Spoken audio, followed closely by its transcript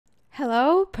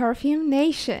Hello, Perfume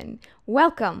Nation.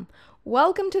 Welcome.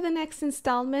 Welcome to the next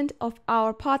installment of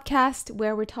our podcast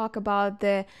where we talk about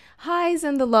the highs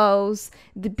and the lows,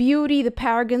 the beauty, the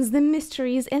paragons, the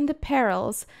mysteries, and the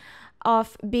perils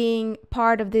of being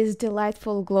part of this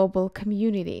delightful global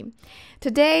community.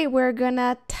 Today, we're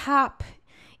gonna tap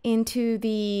into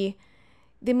the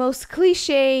most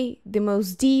cliche, the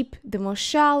most deep, the most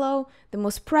shallow, the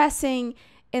most pressing,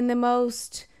 and the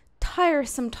most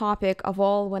tiresome topic of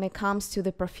all when it comes to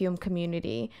the perfume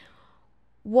community.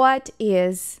 What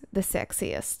is the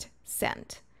sexiest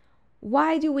scent?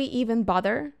 Why do we even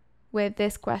bother with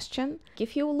this question?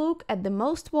 If you look at the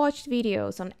most watched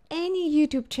videos on any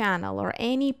YouTube channel or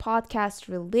any podcast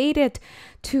related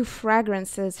to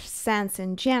fragrances, scents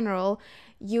in general,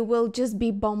 you will just be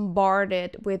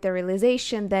bombarded with the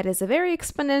realization that is a very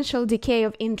exponential decay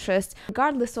of interest,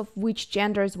 regardless of which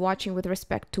gender is watching with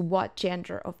respect to what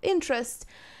gender of interest.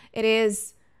 It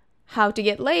is how to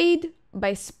get laid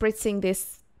by spritzing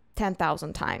this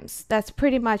 10,000 times. That's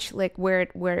pretty much like where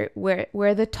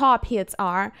the top hits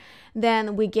are.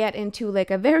 Then we get into like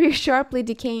a very sharply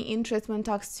decaying interest when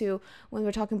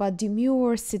we're talking about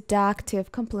demure,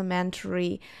 seductive,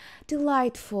 complimentary,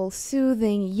 delightful,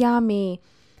 soothing, yummy,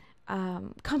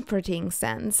 comforting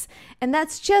scents. And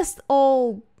that's just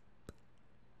all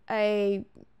a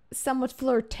somewhat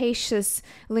flirtatious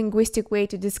linguistic way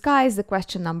to disguise the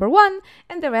question number one,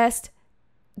 and the rest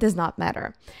does not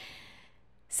matter.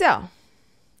 So,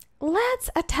 let's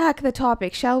attack the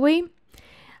topic, shall we?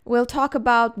 We'll talk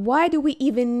about why do we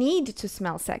even need to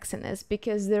smell sexiness,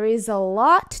 because there is a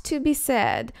lot to be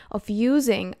said of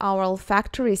using our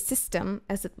olfactory system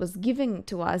as it was given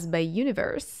to us by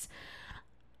universe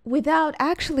without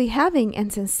actually having a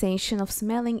sensation of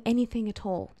smelling anything at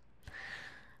all.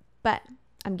 But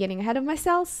I'm getting ahead of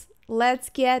myself. Let's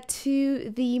get to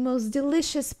the most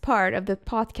delicious part of the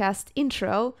podcast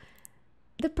intro,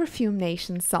 the Perfume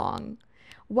Nation song.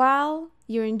 While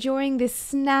you're enjoying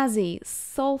this snazzy,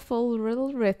 soulful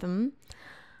little rhythm,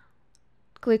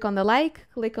 click on the like,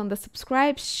 click on the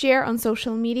subscribe, share on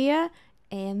social media,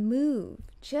 and move.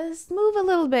 Just move a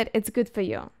little bit. It's good for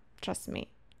you. Trust me,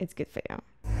 it's good for you.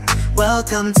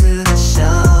 Welcome to the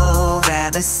show.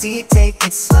 Grab a seat, take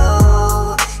it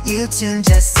slow. You tune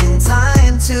just in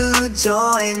time to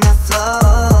join the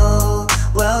flow.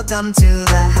 Welcome to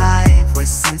the hype where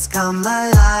scents come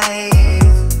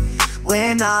alive,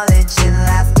 where knowledge and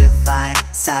laughter find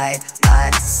side by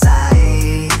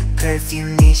side.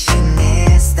 Perfume Nation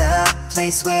is the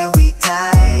place where we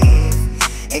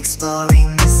dive,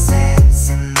 exploring the scents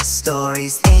and the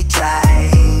stories they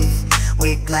drive.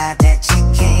 We're glad that you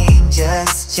came,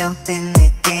 just jump in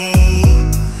the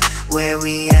game, where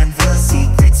we unveil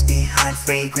secrets behind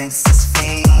fragrances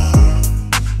fame.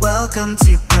 Welcome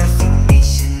to Perfume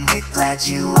Nation, we're glad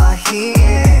you are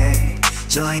here.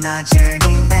 Join our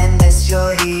journey, lend us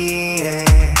your ear.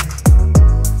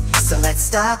 So let's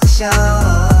start the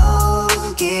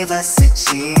show, give us a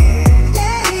cheer.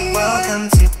 Welcome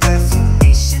to Perfume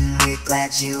Nation, we're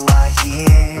glad you are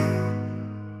here.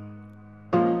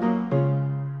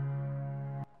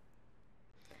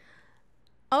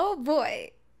 Oh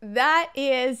boy, that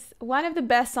is one of the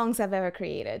best songs I've ever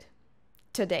created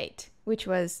to date, which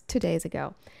was 2 days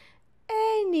ago.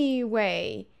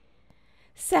 Anyway,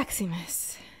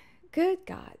 Sexiness. Good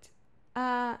God.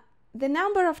 The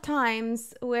number of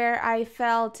times where I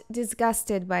felt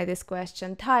disgusted by this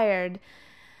question, tired,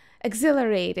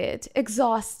 exhilarated,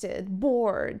 exhausted,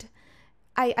 bored,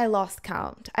 I lost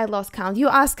count. You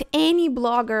ask any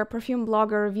blogger, perfume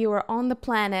blogger, reviewer on the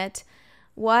planet,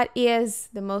 what is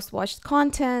the most watched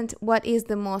content, what is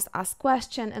the most asked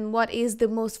question, and what is the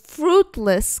most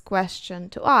fruitless question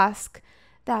to ask,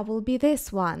 that will be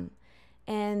this one.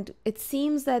 And it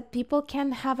seems that people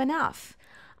can't have enough.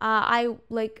 I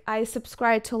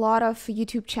subscribe to a lot of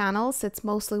YouTube channels. It's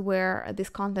mostly where this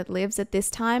content lives at this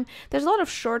time. There's a lot of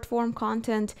short form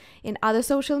content in other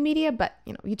social media, but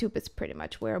YouTube is pretty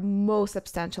much where most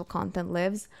substantial content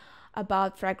lives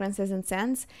about fragrances and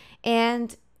scents.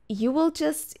 And you will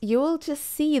just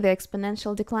see the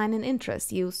exponential decline in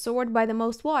interest. You sort by the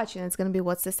most watched, and it's going to be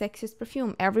what's the sexiest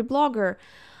perfume. Every blogger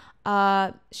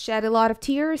shed a lot of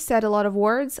tears, said a lot of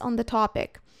words on the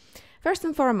topic. First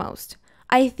and foremost,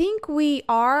 I think we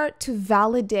are to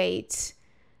validate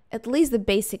at least the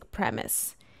basic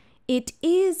premise. It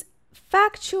is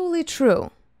factually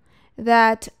true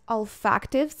that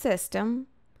olfactive system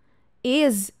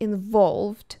is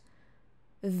involved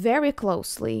very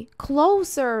closely,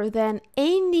 closer than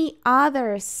any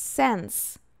other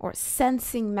sense or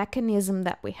sensing mechanism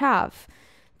that we have.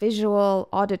 Visual,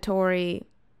 auditory,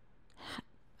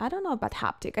 I don't know about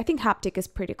haptic. I think haptic is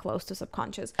pretty close to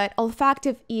subconscious. But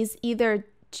olfactive is either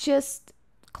just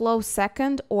close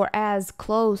second or as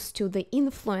close to the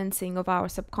influencing of our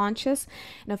subconscious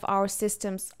and of our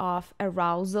systems of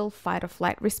arousal, fight or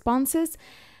flight responses,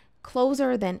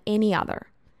 closer than any other.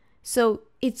 So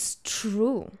it's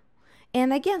true.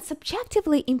 And again,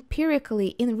 subjectively,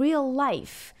 empirically, in real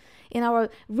life, in our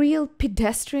real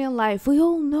pedestrian life, we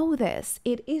all know this.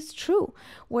 It is true.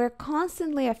 We're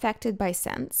constantly affected by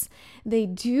scents. They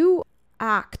do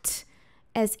act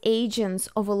as agents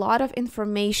of a lot of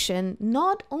information,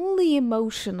 not only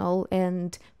emotional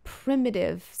and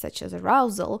primitive, such as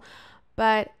arousal,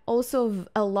 but also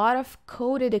a lot of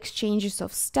coded exchanges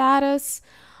of status,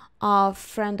 of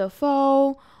friend or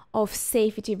foe, of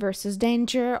safety versus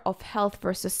danger, of health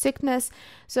versus sickness.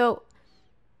 So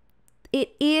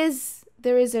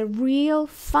there is a real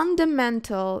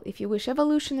fundamental, if you wish,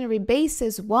 evolutionary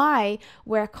basis why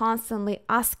we're constantly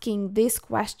asking this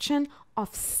question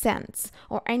of scents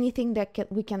or anything that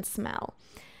we can smell.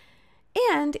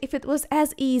 And if it was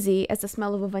as easy as the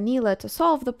smell of a vanilla to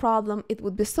solve the problem, it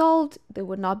would be solved. There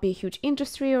would not be a huge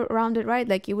industry around it, right?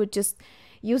 Like you would just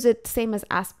use it same as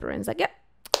aspirins. Like, yep,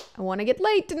 I want to get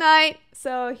laid tonight,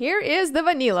 so here is the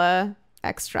vanilla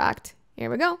extract. Here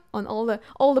we go, on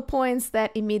all the points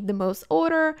that emit the most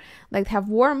odor, like have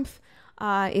warmth.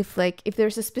 If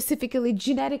there's a specifically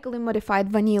genetically modified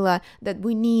vanilla that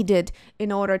we needed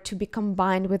in order to be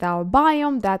combined with our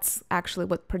biome, that's actually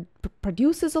what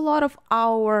produces a lot of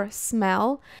our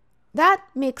smell. That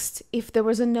mixed, if there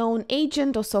was a known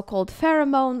agent or so-called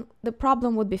pheromone, the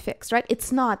problem would be fixed, right?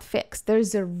 It's not fixed.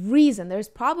 There's a reason. There's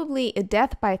probably a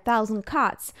death by 1,000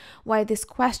 cuts why this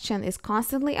question is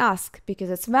constantly asked, because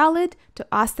it's valid to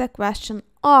ask that question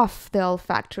of the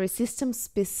olfactory system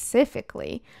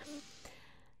specifically.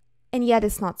 And yet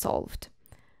it's not solved.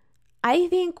 I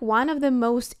think one of the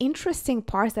most interesting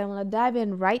parts that I want to dive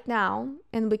in right now,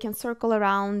 and we can circle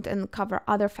around and cover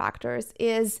other factors,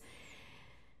 is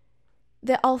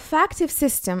the olfactive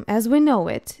system, as we know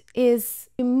it, is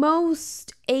the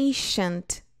most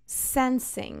ancient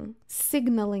sensing,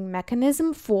 signaling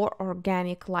mechanism for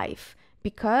organic life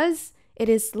because it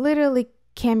is literally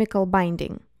chemical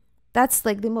binding. That's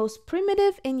like the most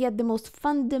primitive and yet the most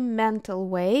fundamental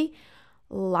way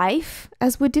life,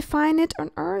 as we define it on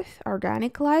Earth,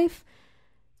 organic life,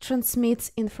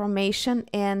 transmits information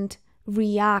and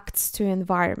reacts to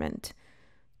environment.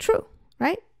 True,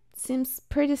 right? Seems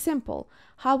pretty simple.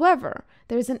 However,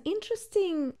 there's an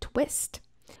interesting twist.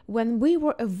 When we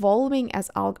were evolving as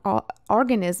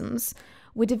organisms,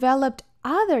 we developed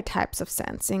other types of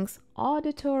sensings,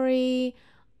 auditory,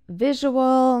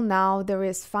 visual. Now there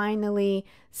is finally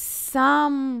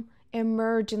some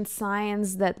emergent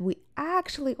science that we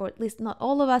actually, or at least not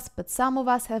all of us, but some of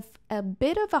us have a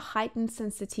bit of a heightened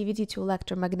sensitivity to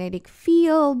electromagnetic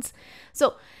fields.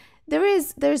 So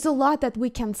there's a lot that we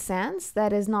can sense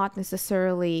that is not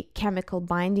necessarily chemical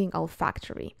binding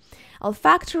olfactory.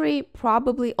 Olfactory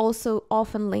probably also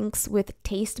often links with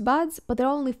taste buds, but there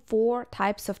are only 4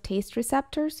 types of taste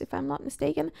receptors, if I'm not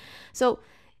mistaken. So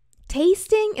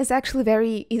tasting is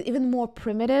actually even more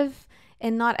primitive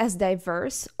and not as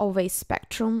diverse of a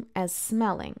spectrum as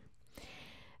smelling.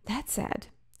 That said,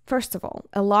 first of all,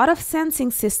 a lot of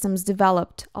sensing systems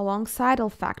developed alongside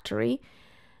olfactory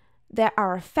that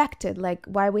are affected, like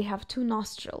why we have 2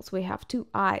 nostrils, we have 2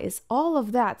 eyes, all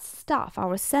of that stuff,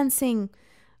 our sensing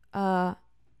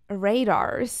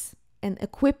radars and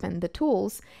equipment, the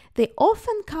tools, they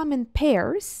often come in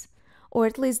pairs or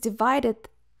at least divided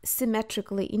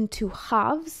symmetrically into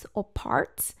halves or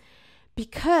parts,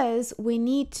 because we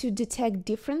need to detect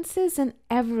differences in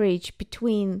average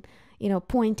between,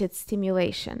 pointed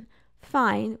stimulation.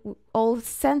 Fine, all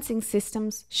sensing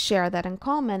systems share that in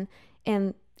common,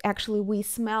 and actually we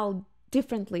smell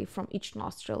differently from each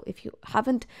nostril. If you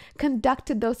haven't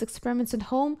conducted those experiments at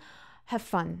home, have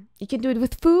fun. You can do it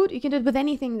with food, you can do it with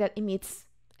anything that emits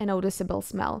a noticeable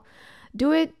smell.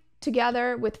 Do it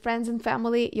together with friends and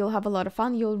family, you'll have a lot of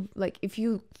fun. If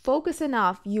you focus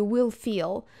enough, you will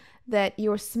feel that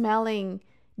you're smelling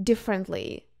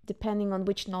differently depending on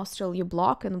which nostril you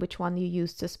block and which one you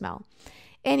use to smell.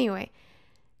 Anyway,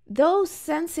 those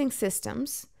sensing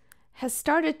systems has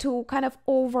started to kind of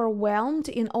overwhelm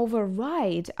and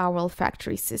override our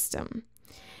olfactory system.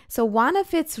 So one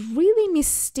of its really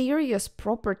mysterious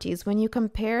properties when you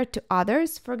compare it to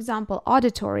others, for example,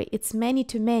 auditory, it's many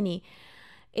to many.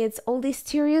 It's all these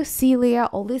stereocilia,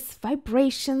 all these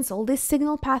vibrations, all these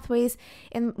signal pathways.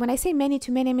 And when I say many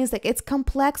to many, it means like it's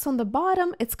complex on the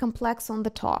bottom, it's complex on the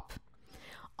top.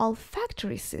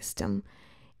 Olfactory system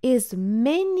is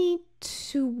many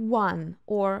to one,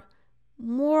 or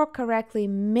more correctly,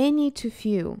 many to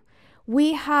few.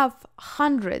 We have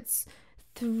hundreds,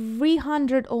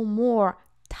 300 or more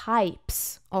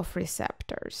types of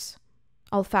receptors,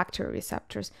 olfactory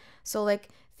receptors. So like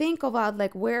think about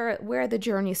like where the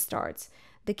journey starts.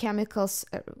 The chemicals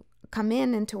come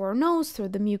into our nose through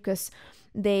the mucus.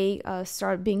 They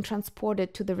start being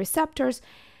transported to the receptors.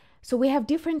 So we have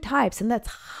different types, and that's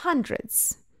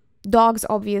hundreds. Dogs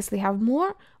obviously have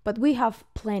more, but we have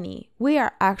plenty. We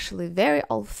are actually very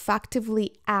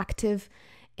olfactively active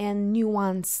and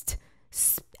nuanced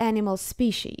animal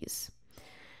species.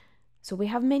 So we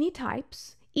have many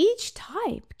types. Each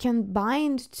type can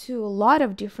bind to a lot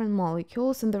of different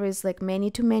molecules, and there is like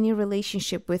many-to-many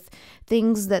relationship with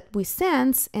things that we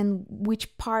sense and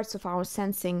which parts of our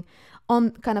sensing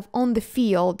on the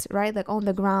field, right? Like on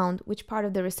the ground, which part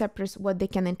of the receptors, what they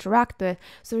can interact with.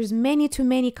 So there's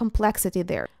many-to-many complexity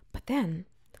there. But then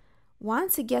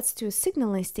once it gets to a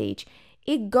signaling stage,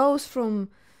 it goes from,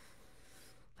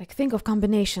 like, think of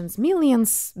combinations,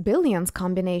 millions, billions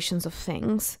combinations of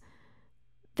things,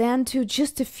 then to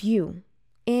just a few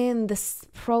in the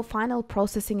final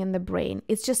processing in the brain.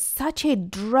 It's just such a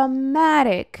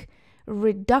dramatic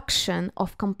reduction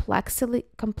of complexity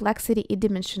and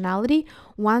dimensionality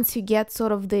once you get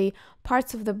sort of the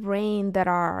parts of the brain that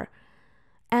are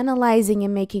analyzing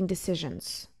and making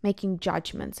decisions, making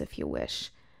judgments, if you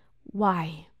wish.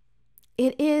 Why?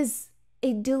 It is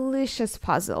a delicious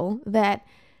puzzle that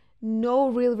no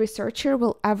real researcher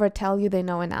will ever tell you they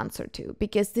know an answer to,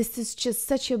 because this is just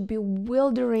such a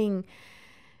bewildering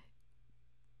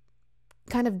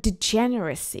kind of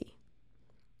degeneracy.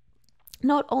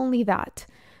 Not only that,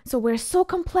 so we're so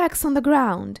complex on the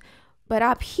ground, but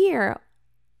up here,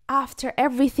 after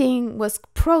everything was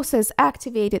processed,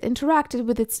 activated, interacted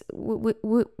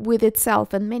with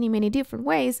itself in many different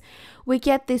ways, we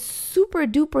get this super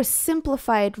duper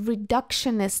simplified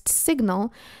reductionist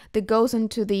signal that goes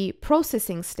into the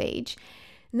processing stage.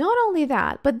 Not only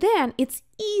that, but then it's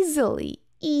easily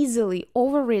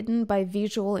overridden by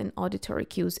visual and auditory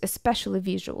cues, especially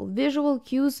visual. Visual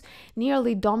cues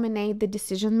nearly dominate the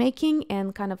decision making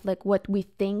and kind of like what we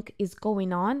think is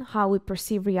going on, how we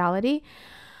perceive reality.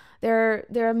 There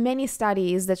are many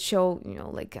studies that show,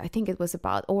 like I think it was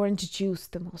about orange juice,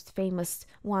 the most famous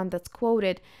one that's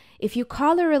quoted. If you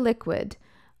color a liquid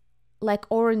like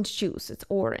orange juice, it's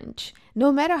orange.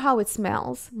 No matter how it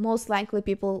smells, most likely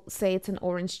people say it's an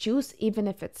orange juice, even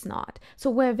if it's not. So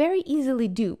we're very easily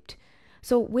duped.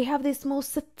 So we have this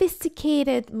most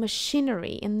sophisticated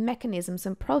machinery and mechanisms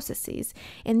and processes,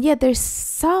 and yet there's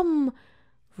some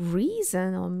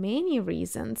reason or many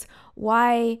reasons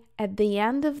why at the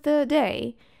end of the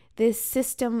day this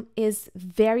system is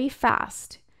very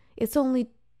fast. It's only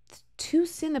 2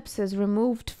 synapses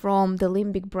removed from the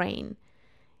limbic brain.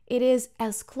 It is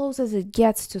as close as it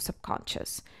gets to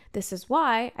subconscious. This is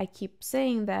why I keep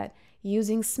saying that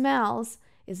using smells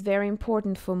is very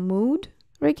important for mood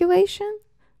regulation,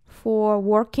 for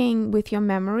working with your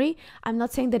memory. I'm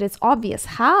not saying that it's obvious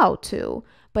how to,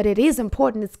 but it is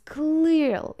important. It's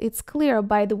clear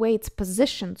by the way it's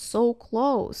positioned so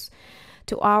close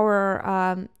to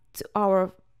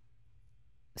our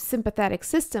sympathetic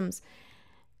systems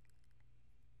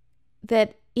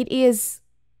that it is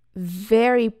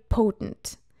very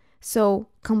potent. So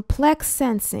complex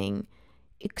sensing,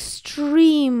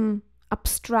 extreme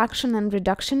abstraction and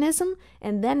reductionism,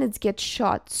 and then it gets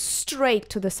shot straight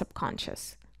to the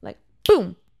subconscious, like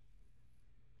boom.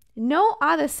 No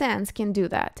other sense can do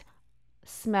that.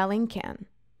 Smelling can,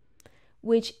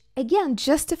 which again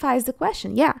justifies the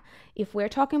question. Yeah, if we're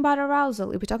talking about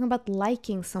arousal, if we're talking about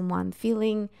liking someone,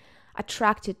 feeling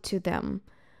attracted to them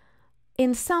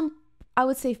in some, I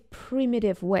would say,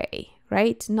 primitive way,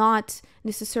 right? Not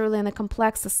necessarily in a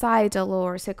complex societal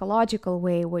or psychological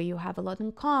way where you have a lot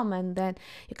in common, that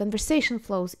your conversation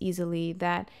flows easily,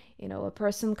 that a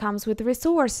person comes with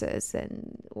resources,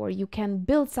 or you can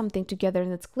build something together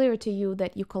and it's clear to you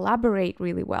that you collaborate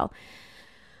really well.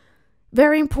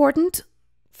 Very important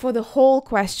for the whole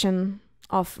question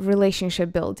of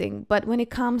relationship building. But when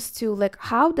it comes to like,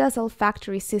 how does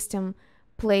olfactory system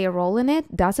play a role in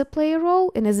it? Does it play a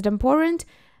role, and is it important?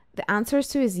 The answers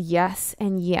to is yes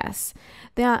and yes.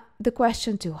 The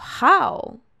question to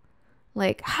how,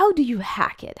 like, how do you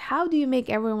hack it? How do you make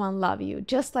everyone love you?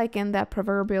 Just like in that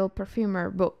proverbial perfumer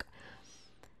book.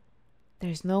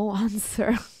 There's no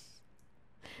answer.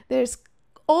 There's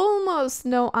almost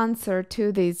no answer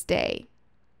to this day.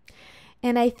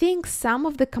 And I think some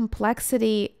of the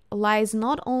complexity lies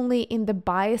not only in the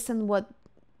bias and what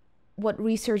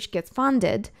research gets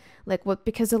funded,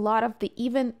 because a lot of the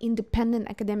even independent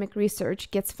academic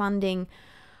research gets funding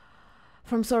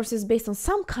from sources based on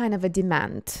some kind of a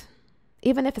demand.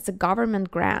 Even if it's a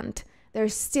government grant, there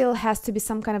still has to be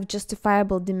some kind of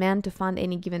justifiable demand to fund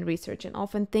any given research. And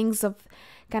often things of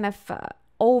kind of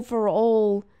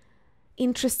overall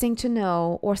interesting to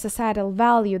know or societal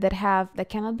value that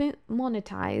cannot be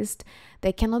monetized,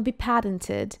 they cannot be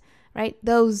patented, right?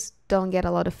 Those don't get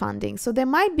a lot of funding. So there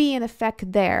might be an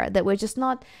effect there that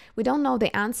we don't know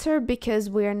the answer because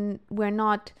we're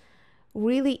not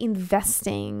really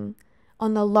investing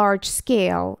on a large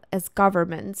scale as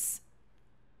governments,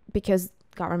 because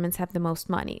governments have the most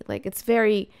money. Like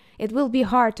it will be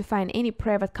hard to find any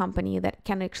private company that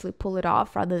can actually pull it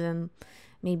off rather than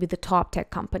maybe the top tech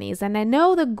companies. And I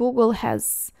know that Google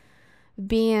has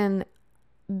been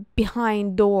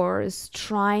behind doors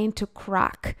trying to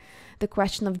crack the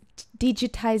question of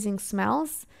digitizing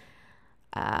smells.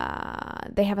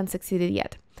 They haven't succeeded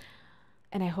yet.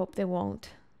 And I hope they won't.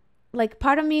 Like,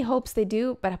 part of me hopes they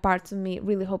do, but a part of me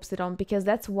really hopes they don't, because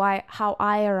that's how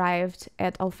I arrived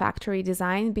at olfactory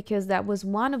design, because that was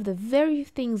one of the very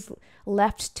things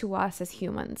left to us as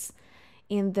humans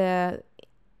in the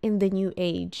new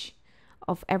age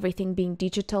of everything being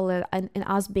digital and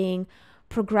us being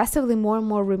progressively more and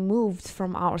more removed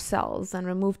from ourselves and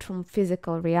removed from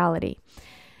physical reality.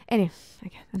 Anyway,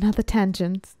 again, another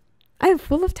tangent. I'm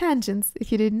full of tangents,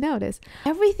 if you didn't notice.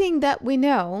 Everything that we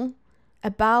know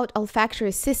about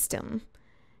olfactory system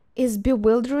is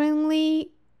bewilderingly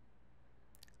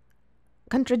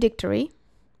contradictory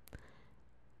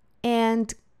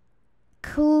and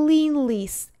cleanly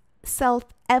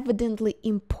self-evidently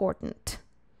important.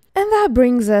 And that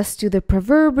brings us to the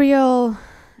proverbial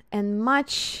and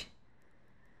much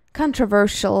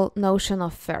controversial notion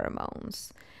of pheromones.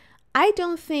 I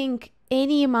don't think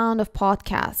any amount of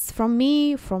podcasts from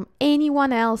me, from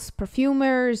anyone else,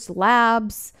 perfumers,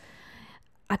 labs,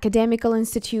 academical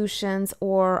institutions,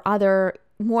 or other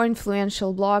more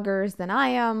influential bloggers than I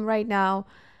am right now,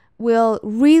 will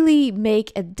really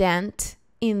make a dent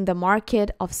in the market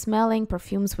of smelling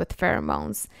perfumes with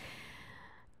pheromones.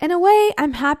 In a way,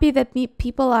 I'm happy that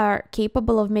people are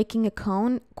capable of making a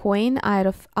coin out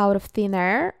of thin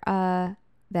air.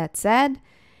 That said,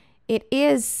 it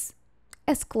is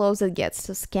as close as it gets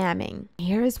to scamming.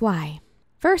 Here is why.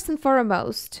 First and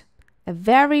foremost, a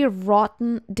very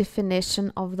rotten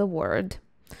definition of the word.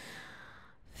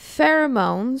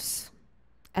 Pheromones,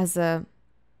 as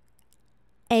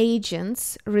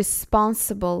agents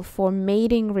responsible for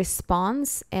mating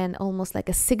response and almost like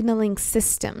a signaling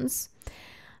systems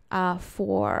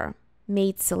for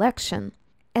mate selection,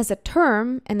 as a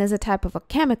term and as a type of a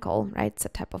chemical, right? It's a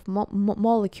type of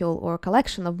molecule or a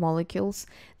collection of molecules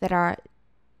that are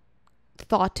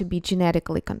thought to be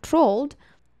genetically controlled.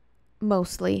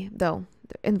 Mostly, though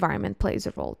the environment plays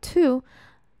a role too,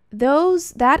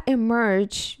 those that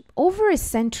emerged over a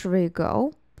century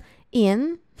ago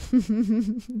in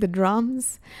the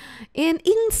drums, in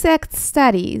insect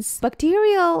studies.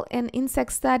 Bacterial and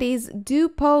insect studies do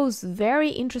pose very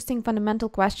interesting fundamental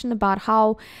question about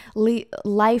how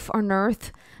life on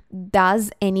Earth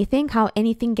does anything, how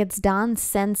anything gets done,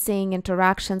 sensing,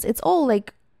 interactions. It's all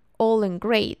and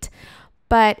great,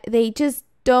 but they just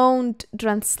don't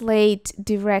translate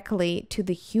directly to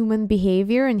the human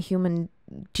behavior and human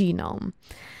genome.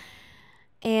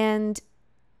 And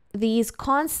these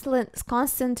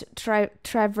constant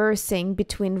traversing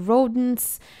between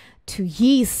rodents to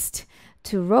yeast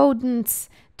to rodents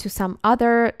to some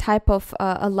other type of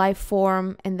a life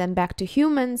form and then back to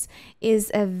humans is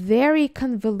a very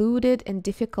convoluted and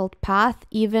difficult path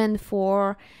even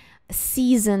for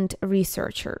seasoned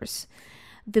researchers.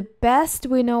 The best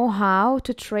we know how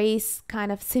to trace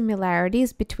kind of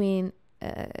similarities between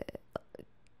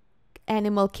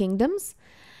animal kingdoms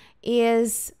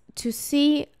is to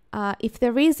see if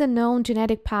there is a known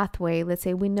genetic pathway. Let's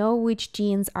say we know which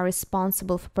genes are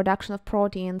responsible for production of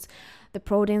proteins, the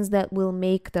proteins that will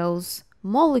make those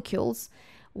molecules.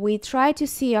 We try to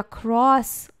see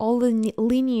across all the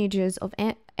lineages of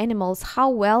animals how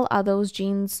well are those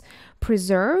genes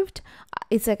preserved.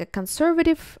 It's like a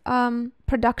conservative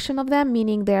production of them,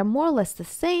 meaning they're more or less the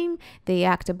same, they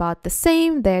act about the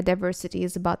same, their diversity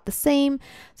is about the same.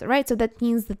 So that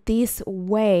means that this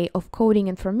way of coding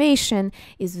information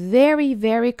is very,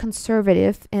 very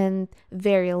conservative and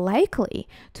very likely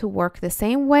to work the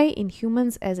same way in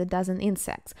humans as it does in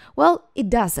insects. Well, it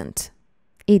doesn't.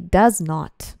 It does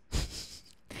not.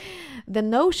 The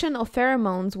notion of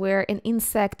pheromones, where an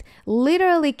insect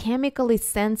literally chemically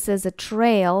senses a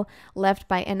trail left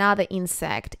by another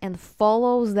insect and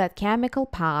follows that chemical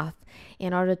path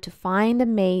in order to find a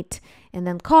mate and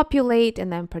then copulate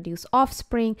and then produce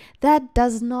offspring, that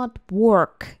does not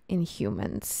work in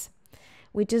humans.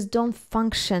 We just don't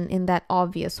function in that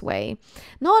obvious way.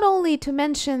 Not only to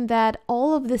mention that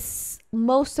all of this,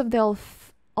 most of the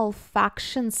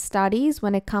olfaction studies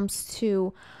when it comes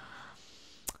to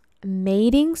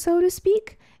mating, so to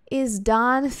speak, is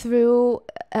done through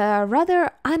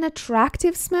rather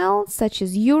unattractive smells such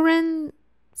as urine,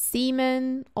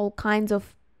 semen, all kinds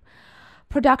of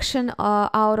production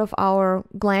out of our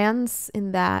glands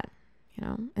in that,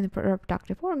 in the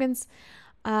reproductive organs,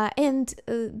 and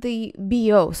the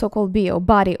BO, so-called BO,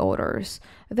 body odors.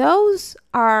 Those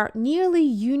are nearly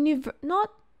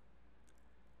not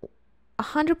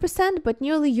 100%, but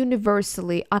nearly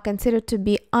universally are considered to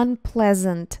be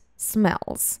unpleasant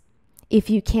smells if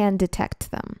you can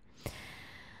detect them.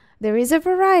 There is a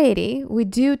variety. We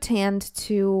do tend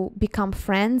to become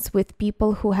friends with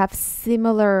people who have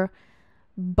similar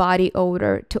body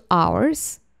odor to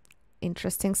ours.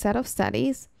 Interesting set of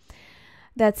studies.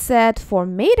 That said, for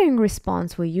mating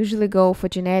response, we usually go for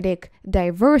genetic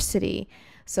diversity.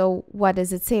 So what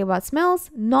does it say about smells?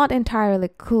 Not entirely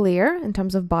clear in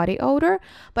terms of body odor,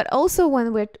 but also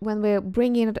when we're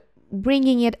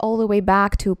bringing it all the way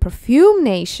back to Perfume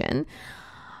Nation,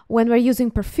 when we're using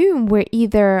perfume, we're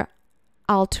either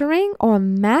altering or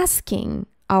masking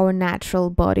our natural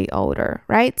body odor,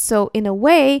 right? So in a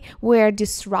way, we're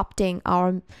disrupting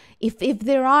our, if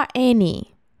there are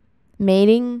any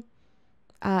mating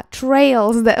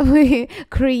trails that we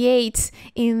create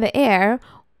in the air,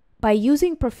 by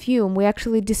using perfume, we're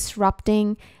actually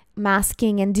disrupting,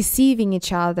 masking, and deceiving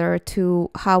each other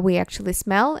to how we actually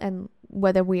smell and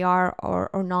whether we are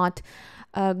or not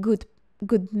a good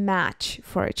match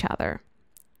for each other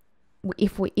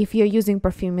if you're using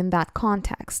perfume in that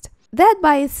context. That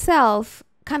by itself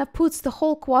kind of puts the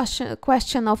whole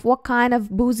question of what kind of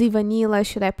boozy vanilla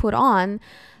should I put on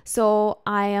so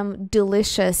I am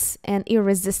delicious and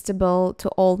irresistible to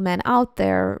all men out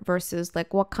there, versus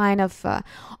like what kind of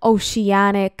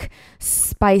oceanic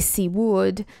spicy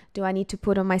wood do I need to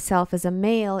put on myself as a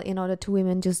male in order to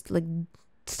women just like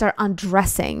start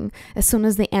undressing as soon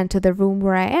as they enter the room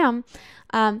where I am.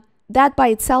 That by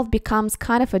itself becomes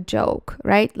kind of a joke,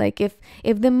 right? Like if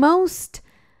the most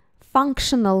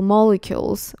functional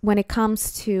molecules when it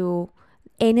comes to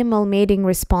animal mating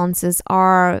responses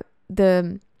are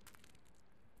the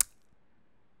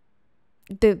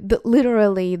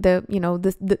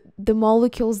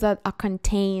molecules that are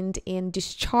contained in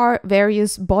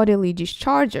various bodily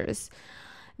dischargers,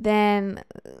 then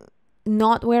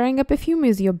not wearing a perfume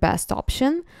is your best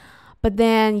option. But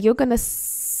then you're gonna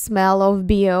smell of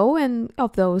BO and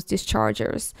of those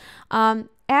dischargers.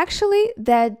 Actually,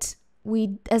 that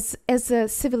we as a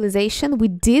civilization, we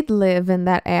did live in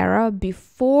that era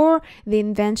before the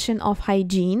invention of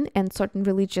hygiene and certain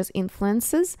religious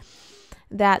influences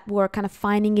that were kind of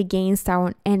fighting against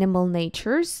our animal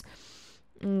natures,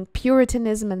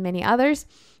 Puritanism and many others,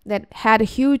 that had a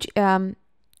huge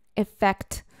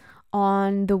effect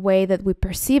on the way that we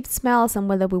perceived smells and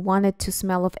whether we wanted to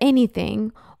smell of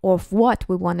anything or of what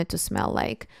we wanted to smell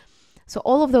like. So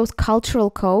all of those cultural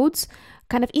codes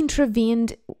kind of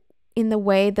intervened in the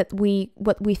way that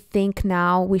what we think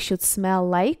now we should smell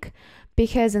like,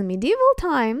 because in medieval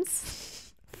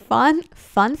times, fun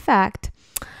fact,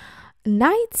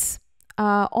 knights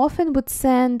often would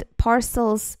send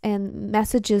parcels and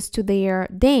messages to their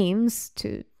dames,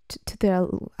 to their,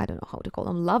 I don't know how to call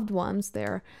them, loved ones,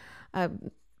 their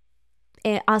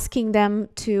asking them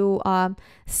to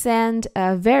send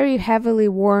very heavily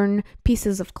worn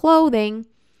pieces of clothing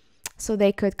so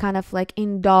they could kind of like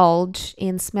indulge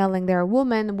in smelling their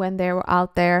woman when they were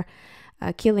out there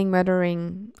killing,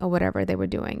 murdering, or whatever they were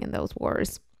doing in those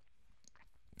wars.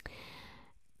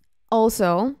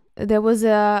 Also, there was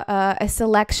a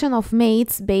selection of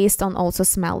mates based on also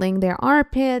smelling their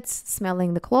armpits,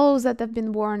 smelling the clothes that have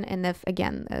been worn. And if,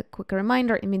 again, a quick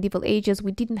reminder, in medieval ages,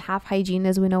 we didn't have hygiene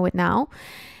as we know it now.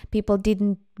 People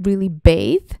didn't really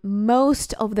bathe.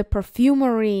 Most of the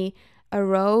perfumery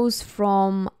arose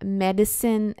from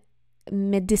medicinal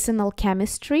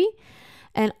chemistry,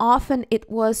 and often it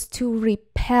was to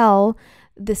repel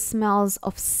the smells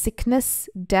of sickness,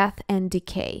 death, and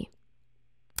decay.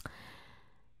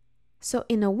 So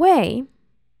in a way,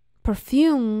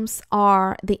 perfumes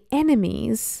are the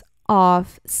enemies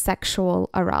of sexual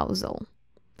arousal.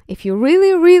 If you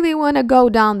really, really want to go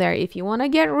down there, if you want to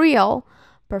get real,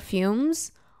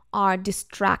 perfumes are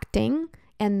distracting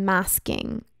and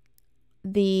masking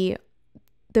the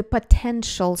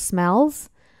potential smells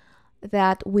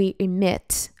that we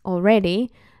emit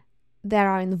already that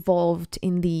are involved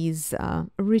in these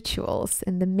rituals,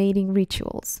 in the mating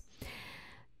rituals.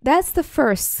 That's the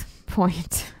first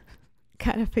point,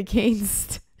 kind of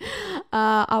against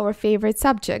our favorite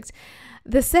subject.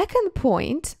 The second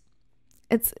point,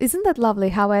 isn't that lovely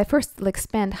how I first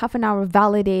spend half an hour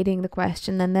validating the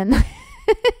question, and then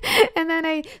and then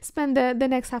I spend the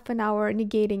next half an hour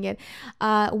negating it.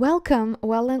 Welcome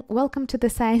to the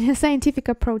scientific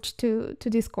approach to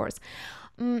discourse.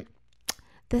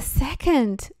 The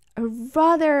second, a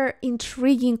rather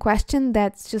intriguing question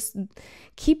that just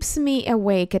keeps me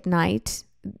awake at night,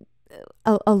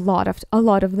 a lot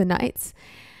of the nights.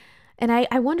 And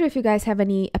I wonder if you guys have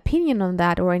any opinion on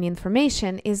that or any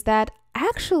information, is that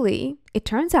actually it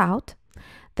turns out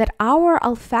that our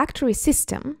olfactory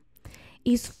system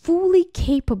is fully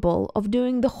capable of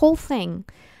doing the whole thing,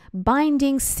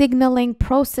 binding, signaling,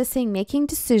 processing, making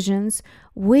decisions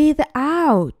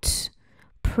without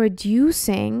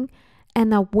producing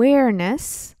an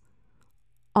awareness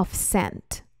of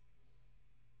scent.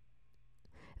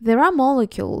 There are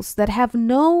molecules that have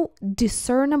no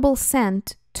discernible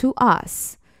scent to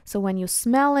us. So when you're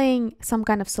smelling some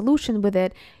kind of solution with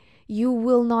it, you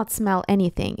will not smell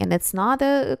anything. And it's not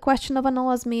a question of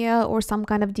anosmia or some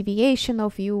kind of deviation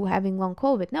of you having long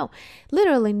COVID. No,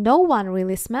 literally no one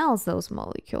really smells those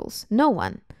molecules. No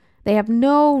one. They have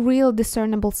no real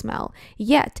discernible smell.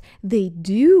 Yet they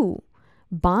do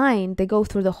bind, they go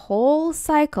through the whole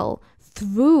cycle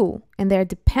through, and they're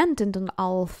dependent on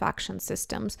our olfaction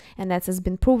systems. And that has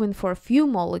been proven for a few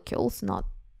molecules, not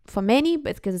for many,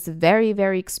 but because it's a very,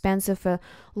 very expensive,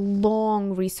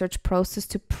 long research process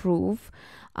to prove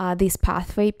this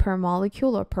pathway per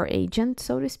molecule or per agent,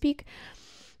 so to speak.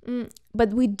 But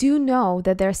we do know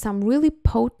that there are some really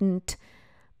potent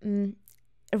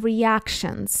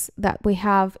reactions that we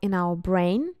have in our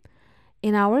brain,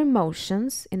 in our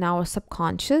emotions, in our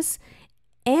subconscious,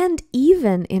 and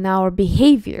even in our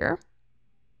behavior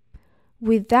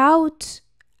without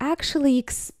actually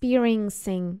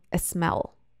experiencing a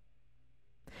smell.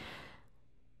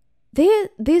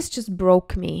 This just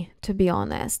broke me, to be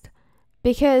honest,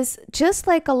 because just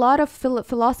like a lot of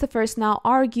philosophers now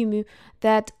argue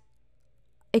that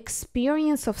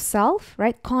experience of self,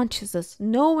 right, consciousness,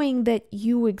 knowing that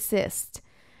you exist,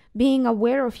 being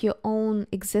aware of your own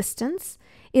existence,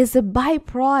 is a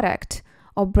byproduct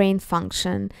of brain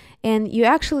function. And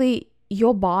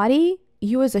your body,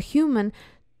 you as a human,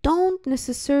 don't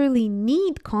necessarily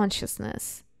need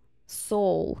consciousness,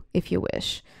 soul, if you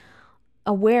wish,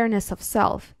 awareness of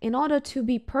self in order to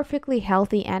be perfectly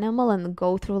healthy animal and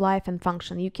go through life and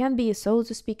function. You can be, so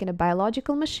to speak, in a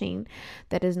biological machine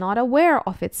that is not aware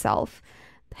of itself,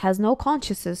 has no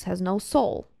consciousness, has no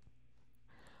soul,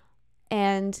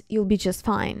 and you'll be just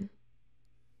fine.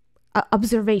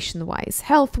 Observation wise,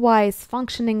 health wise,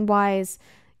 functioning wise,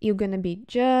 you're gonna be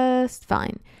just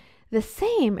fine. The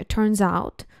same, it turns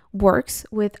out, works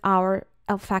with our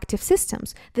olfactive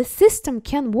systems. The system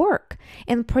can work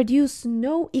and produce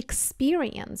no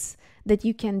experience that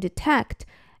you can detect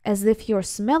as if you're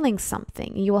smelling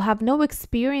something. You will have no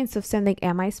experience of saying,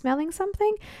 am I smelling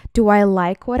something? Do I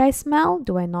like what I smell?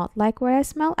 Do I not like what I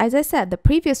smell? As I said, the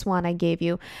previous one I gave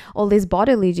you, all these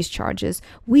bodily discharges,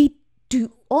 we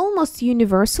do almost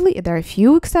universally. There are a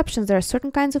few exceptions. There are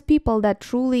certain kinds of people that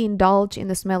truly indulge in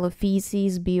the smell of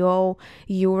feces, BO,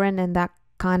 urine, and that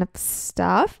kind of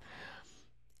stuff.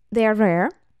 They are rare.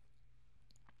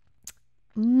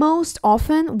 Most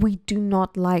often, we do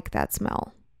not like that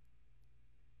smell.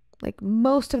 Like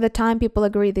most of the time, people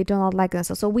agree they do not like them.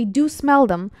 So we do smell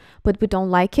them, but we don't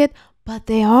like it. But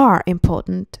they are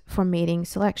important for mating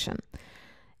selection.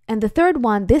 And the third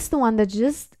one, this is the one that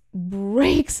just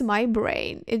breaks my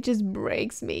brain. It just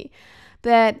breaks me.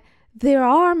 That there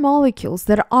are molecules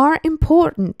that are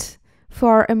important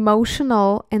for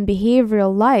emotional and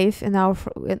behavioral life and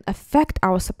affect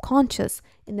our subconscious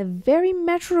in a very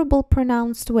measurable,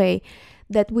 pronounced way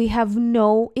that we have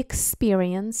no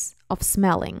experience of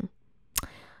smelling.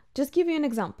 Just give you an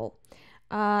example.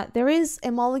 There is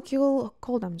a molecule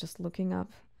called, I'm just looking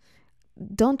up.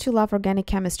 Don't you love organic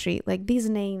chemistry? Like these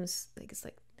names, it's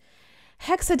like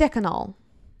hexadecanol.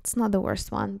 It's not the worst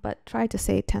one, but try to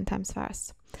say it 10 times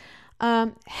fast.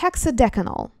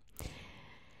 Hexadecanol.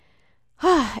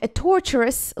 A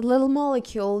torturous little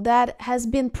molecule that has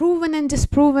been proven and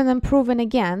disproven and proven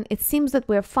again. It seems that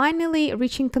we're finally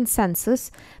reaching consensus.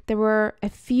 There were a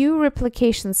few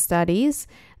replication studies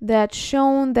that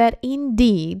shown that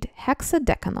indeed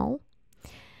hexadecanol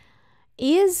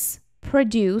is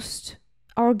produced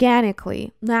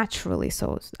organically, naturally.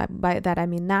 So by that I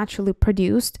mean naturally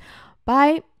produced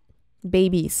by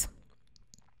babies.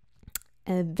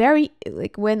 Very,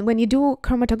 like when you do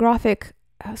chromatographic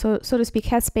so to speak,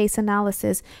 headspace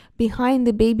analysis behind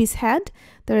the baby's head.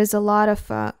 There is a lot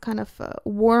of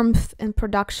warmth and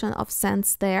production of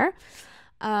scents there.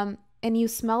 And you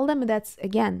smell them. That's,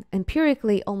 again,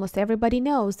 empirically, almost everybody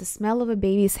knows the smell of a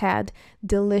baby's head.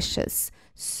 Delicious,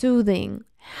 soothing,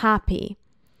 happy.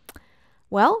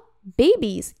 Well,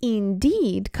 babies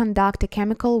indeed conduct a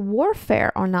chemical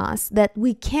warfare on us that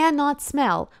we cannot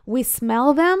smell. We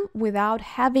smell them without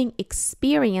having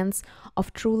experience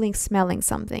of truly smelling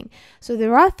something. So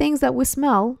there are things that we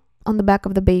smell on the back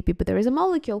of the baby, but there is a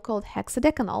molecule called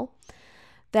hexadecanol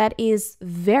that is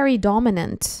very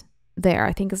dominant there.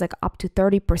 I think it's like up to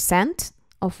 30%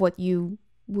 of what you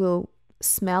will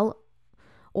smell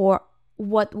or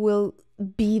what will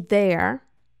be there.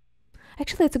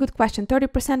 Actually, it's a good question.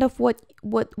 30% of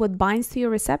what binds to your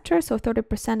receptor, so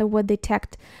 30% of what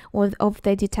detect or of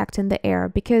they detect in the air,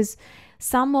 because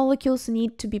some molecules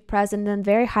need to be present in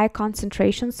very high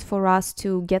concentrations for us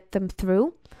to get them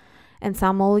through, and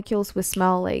some molecules we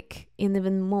smell like in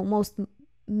even most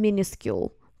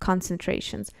minuscule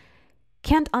concentrations.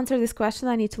 Can't answer this question.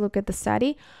 I need to look at the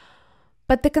study,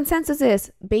 but the consensus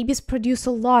is babies produce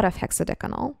a lot of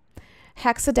hexadecanol.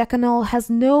 Hexadecanol has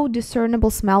no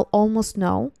discernible smell, almost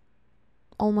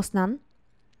none.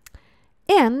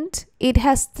 And it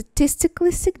has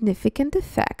statistically significant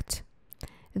effect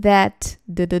that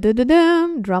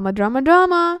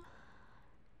drama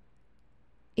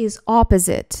is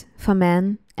opposite for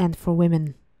men and for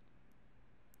women.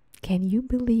 Can you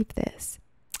believe this?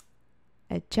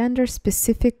 A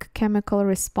gender-specific chemical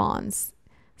response.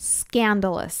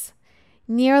 Scandalous.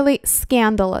 Nearly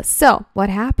scandalous. So what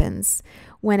happens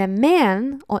when a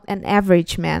man, an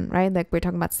average man, right? Like we're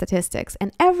talking about statistics,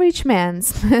 an average man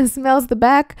smells the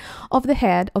back of the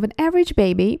head of an average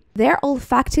baby, their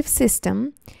olfactive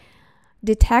system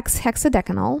detects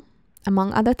hexadecanol,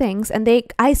 among other things, and they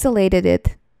isolated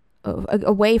it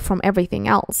away from everything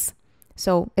else.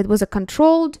 So it was a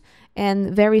controlled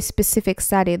and very specific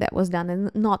study that was done,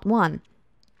 and not one.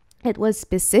 It was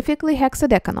specifically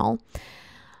hexadecanol.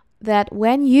 That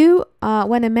when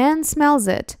a man smells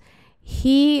it,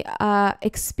 he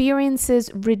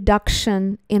experiences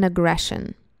reduction in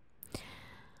aggression,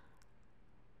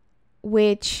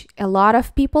 which a lot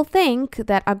of people think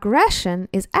that aggression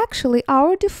is actually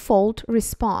our default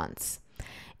response.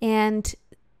 And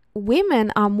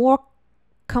women are more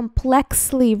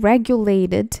complexly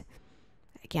regulated.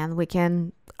 Again, we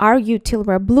can argue till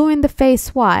we're blue in the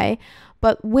face why,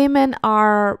 but women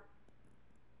are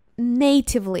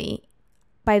natively,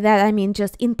 by that I mean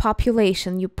just in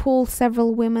population, you pull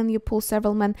several women, you pull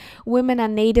several men. Women are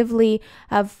natively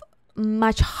have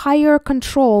much higher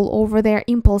control over their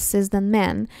impulses than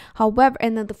men. However,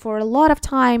 and for a lot of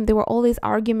time there were all these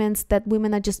arguments that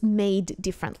women are just made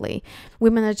differently.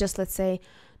 Women are just, let's say,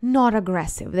 not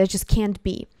aggressive. They just can't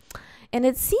be. And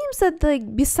it seems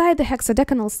that beside the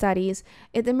hexadecanol studies,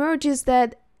 it emerges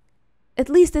that at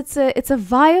least it's a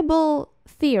viable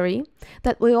theory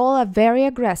that we all are very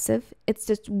aggressive. It's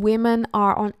just women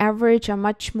are on average are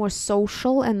much more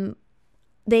social, and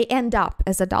they end up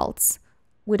as adults.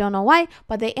 We don't know why,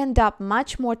 but they end up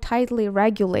much more tightly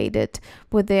regulated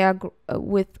with their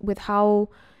with how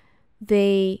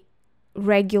they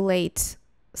regulate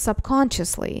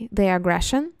subconsciously their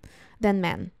aggression than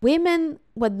men. Women,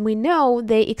 what we know,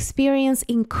 they experience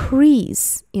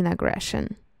increase in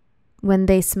aggression when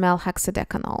they smell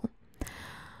hexadecanol.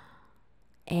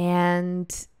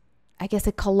 And I guess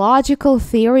ecological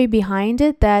theory behind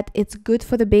it that it's good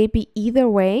for the baby either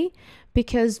way,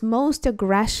 because most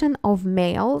aggression of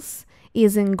males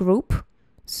is in group.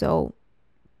 So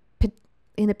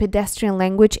in a pedestrian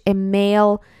language, a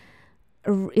man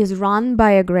is run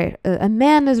by aggression,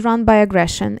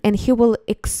 and he will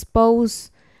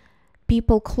expose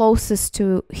people closest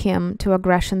to him to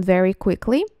aggression very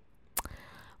quickly.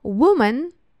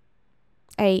 Woman,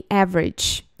 a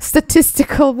average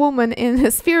statistical woman in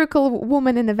a spherical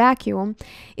woman in a vacuum,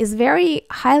 is very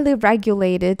highly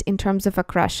regulated in terms of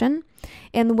aggression.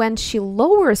 And when she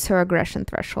lowers her aggression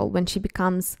threshold, when she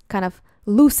becomes kind of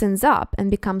loosens up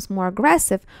and becomes more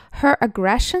aggressive, her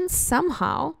aggression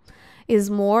somehow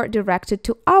is more directed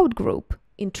to outgroup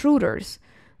intruders.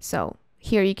 So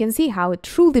here you can see how it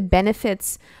truly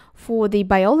benefits for the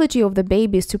biology of the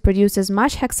babies to produce as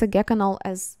much hexadecanol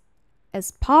as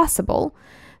possible,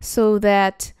 so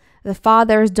that the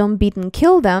fathers don't beat and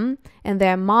kill them, and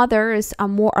their mothers are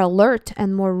more alert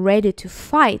and more ready to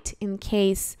fight in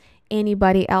case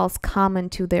anybody else come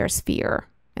into their sphere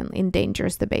and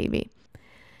endangers the baby.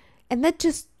 And that's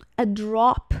just a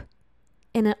drop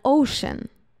in an ocean.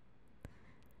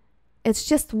 It's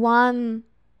just one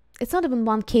it's not even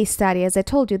one case study. As I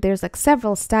told you, there's like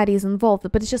several studies involved,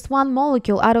 but it's just one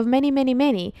molecule out of many, many,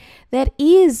 many that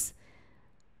is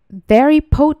very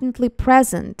potently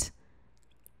present,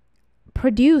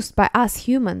 produced by us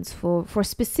humans for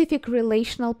specific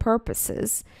relational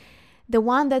purposes. The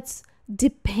one that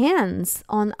depends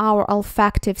on our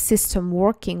olfactive system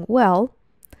working well,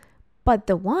 but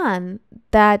the one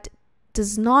that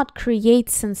does not create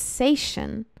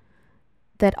sensation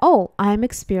that, oh, I'm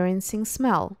experiencing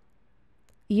smell.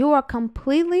 You are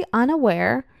completely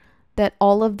unaware that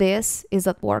all of this is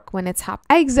at work when it's happening.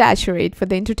 I exaggerate for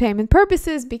the entertainment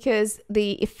purposes because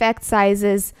the effect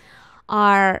sizes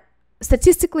are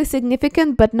statistically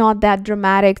significant, but not that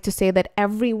dramatic to say that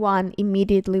everyone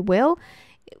immediately will.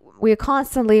 We're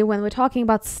constantly, when we're talking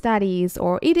about studies,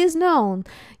 or it is known,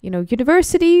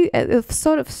 university of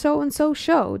sort of so-and-so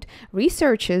showed,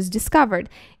 researchers discovered,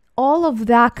 all of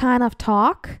that kind of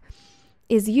talk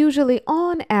is usually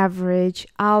on average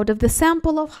out of the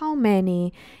sample of how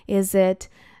many is it.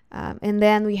 And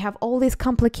then we have all these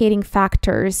complicating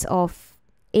factors of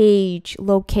age,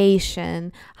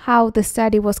 location, how the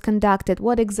study was conducted,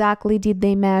 what exactly did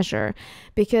they measure,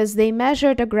 because they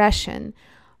measured aggression,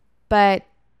 but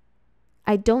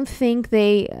I don't think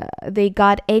they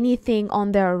got anything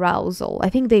on their arousal. I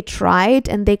think they tried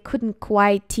and they couldn't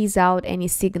quite tease out any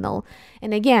signal.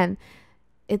 And again,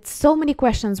 it's so many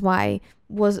questions. Why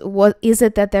what is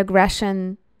it that the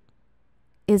aggression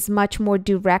is much more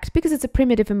direct? Because it's a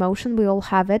primitive emotion, we all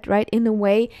have it, right? In a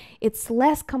way, it's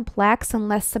less complex and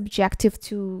less subjective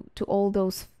to all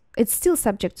those. It's still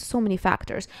subject to so many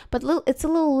factors, but it's a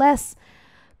little less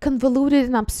convoluted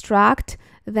and abstract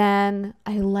than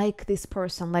I like this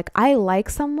person. Like, I like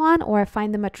someone or I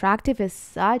find them attractive is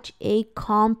such a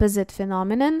composite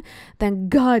phenomenon, then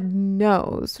God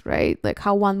knows, right? Like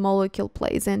how one molecule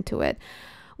plays into it.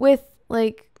 With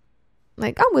like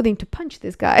I'm willing to punch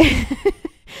this guy.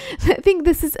 I think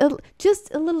this is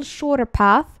just a little shorter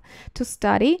path to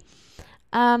study.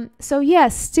 So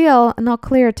yes, still not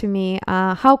clear to me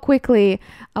how quickly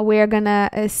we're gonna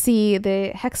see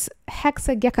the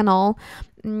hexagonal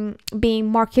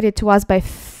being marketed to us by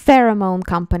pheromone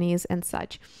companies and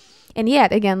such. And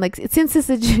yet again, like, since it's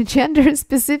a gender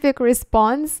specific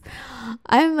response,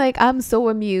 I'm so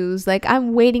amused. Like,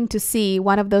 I'm waiting to see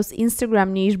one of those Instagram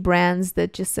niche brands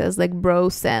that just says like bro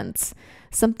scents,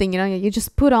 something, you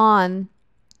just put on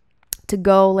to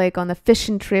go like on a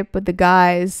fishing trip with the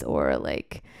guys, or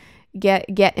like get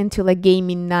into like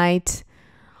gaming night,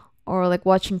 or like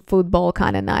watching football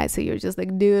kind of night. So you're just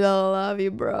like, dude, I love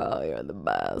you, bro, you're the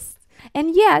best.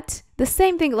 And yet the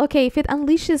same thing, okay, if it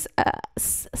unleashes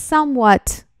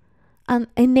somewhat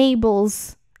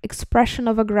enables expression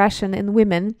of aggression in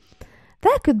women,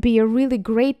 that could be a really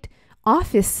great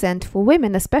office scent for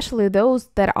women, especially those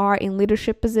that are in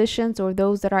leadership positions or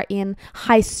those that are in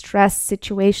high stress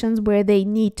situations where they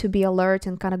need to be alert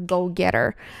and kind of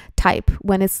go-getter type,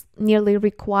 when it's nearly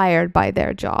required by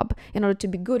their job. In order to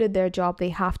be good at their job, they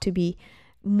have to be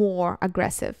more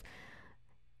aggressive.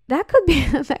 That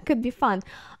could be fun.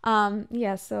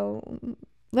 So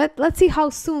let's see how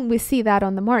soon we see that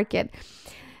on the market.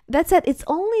 That said, it's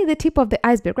only the tip of the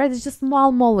iceberg, right? It's just a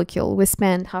small molecule we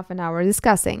spent half an hour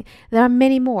discussing. There are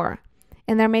many more,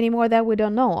 and there are many more that we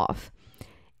don't know of.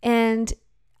 And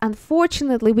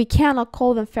unfortunately, we cannot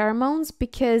call them pheromones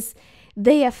because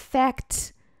they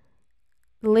affect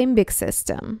the limbic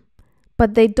system,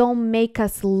 but they don't make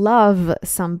us love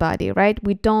somebody, right?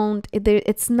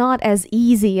 It's not as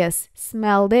easy as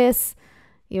smell this,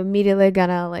 you're immediately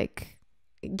gonna like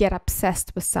get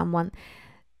obsessed with someone.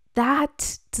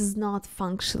 That does not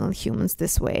function in humans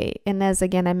this way. And as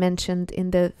again I mentioned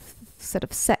in the sort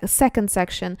of second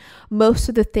section, most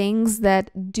of the things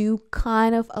that do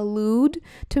kind of allude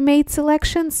to mate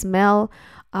selection smell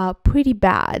pretty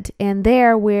bad. And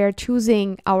there we're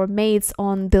choosing our mates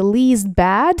on the least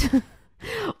bad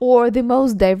or the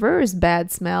most diverse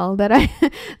bad smell that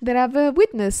I've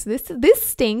witnessed. This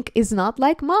stink is not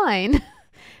like mine.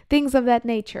 Things of that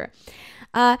nature.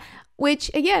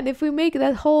 Which, again, if we make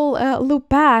that whole loop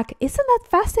back, isn't that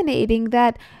fascinating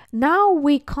that now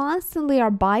we constantly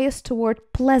are biased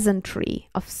toward pleasantry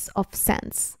of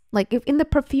scents? Like if in the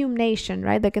Perfume Nation,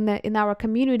 right? Like in our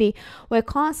community, we're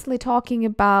constantly talking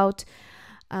about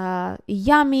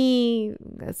yummy.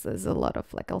 There's a lot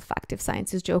of like olfactive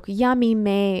sciences joke, yummy,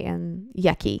 meh, and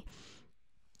yucky.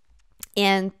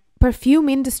 And perfume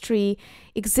industry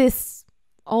exists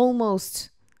almost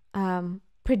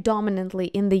predominantly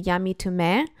in the yummy to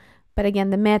meh, but again,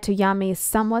 the meh to yummy is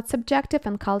somewhat subjective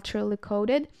and culturally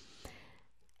coded.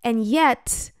 And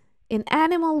yet in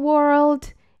animal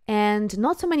world And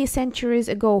not so many centuries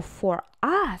ago, for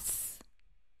us,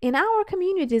 in our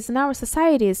communities, in our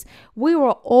societies, we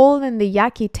were all in the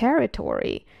yucky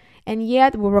territory. And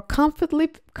yet we were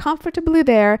comfortably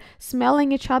there,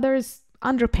 smelling each other's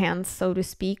underpants, so to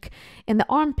speak, in the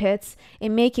armpits,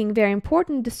 and making very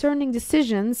important discerning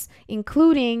decisions,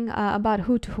 including about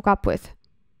who to hook up with.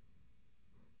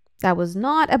 That was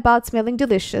not about smelling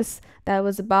delicious. That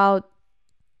was about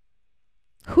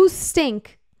whose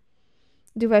stink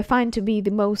do I find to be the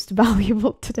most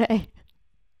valuable today.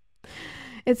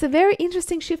 It's a very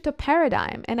interesting shift of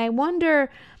paradigm, and I wonder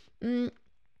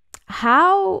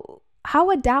how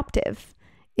adaptive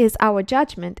is our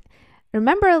judgment.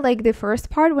 Remember, like the first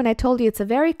part when I told you it's a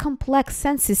very complex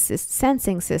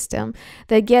sensing system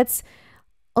that gets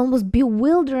almost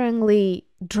bewilderingly,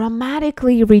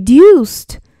 dramatically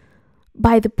reduced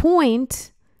by the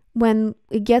point when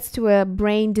it gets to a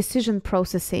brain decision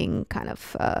processing kind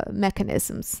of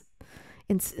mechanisms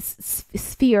in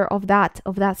sphere of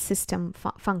that system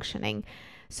functioning.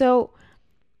 So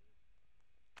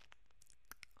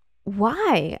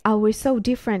why are we so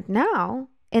different now?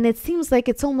 And it seems like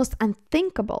it's almost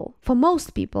unthinkable for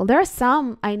most people. There are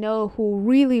some I know who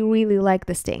really, really like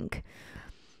the stink.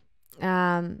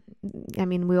 I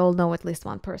mean, we all know at least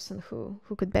one person who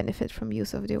could benefit from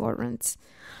use of deodorants.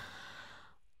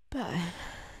 But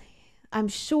I'm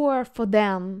sure for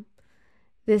them,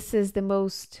 this is the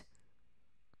most,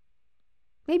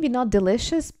 maybe not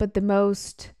delicious, but the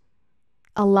most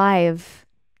alive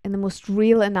and the most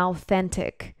real and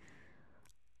authentic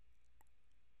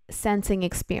sensing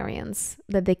experience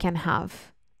that they can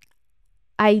have.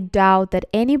 I doubt that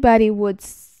anybody would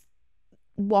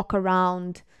walk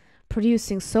around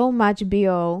producing so much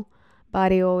BO,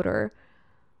 body odor,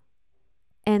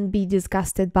 and be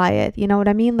disgusted by it. You know what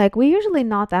I mean? Like, we're usually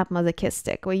not that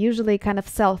masochistic. We usually kind of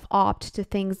self-opt to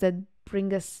things that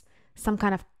bring us some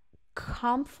kind of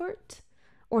comfort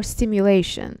or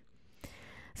stimulation.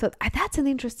 So that's an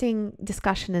interesting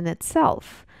discussion in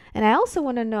itself. And I also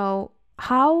want to know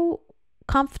how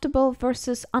comfortable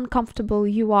versus uncomfortable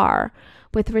you are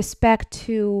with respect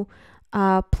to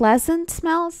pleasant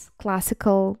smells,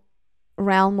 classical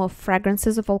realm of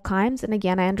fragrances of all kinds. And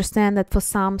again, I understand that for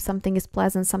some, something is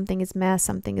pleasant, something is mess,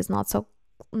 something is not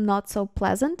so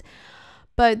pleasant.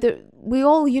 But we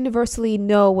all universally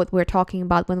know what we're talking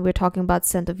about when we're talking about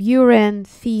scent of urine,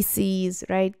 feces,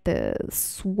 right? The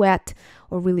sweat,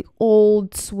 or really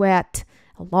old sweat,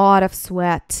 a lot of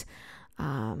sweat,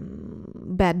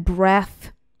 bad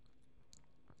breath,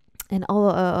 and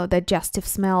all digestive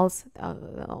smells,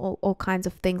 all kinds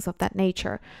of things of that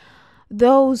nature.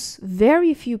 Those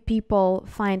very few people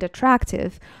find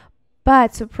attractive,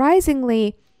 but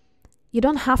surprisingly, you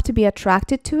don't have to be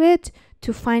attracted to it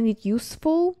to find it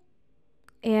useful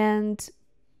and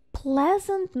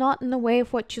pleasant, not in the way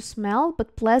of what you smell,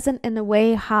 but pleasant in a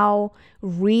way how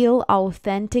real,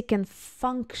 authentic, and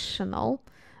functional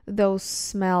those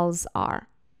smells are.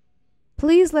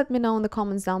 Please let me know in the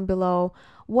comments down below,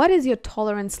 what is your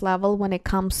tolerance level when it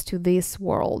comes to this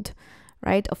world,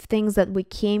 right? Of things that we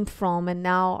came from and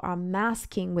now are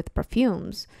masking with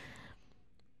perfumes.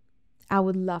 I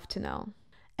would love to know.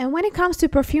 And when it comes to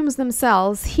perfumes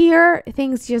themselves, here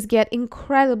things just get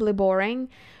incredibly boring,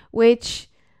 which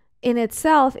in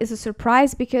itself is a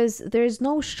surprise because there's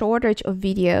no shortage of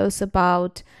videos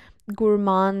about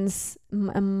gourmands,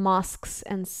 musks,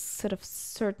 and sort of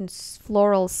certain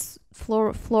floral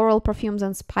perfumes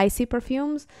and spicy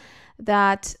perfumes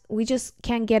that we just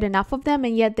can't get enough of them.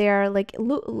 And yet they're like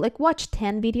watch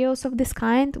 10 videos of this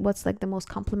kind. What's like the most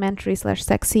complimentary /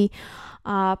 sexy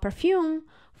perfume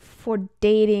for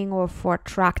dating or for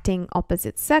attracting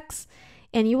opposite sex,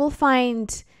 and you will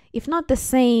find, if not the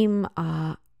same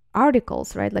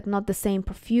articles, right, like not the same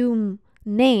perfume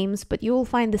names, but you will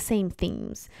find the same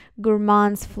themes: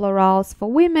 gourmands, florals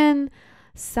for women,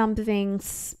 something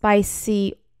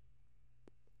spicy,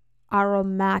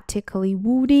 aromatically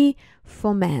woody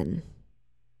for men.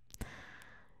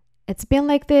 It's been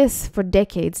like this for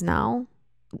decades now.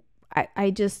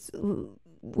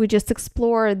 We just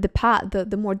explored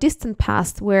the more distant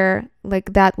past where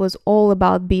like that was all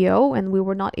about BO, and we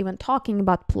were not even talking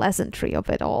about pleasantry of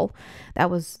it all. That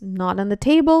was not on the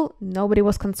table. Nobody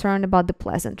was concerned about the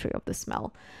pleasantry of the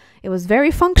smell. It was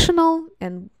very functional,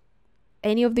 and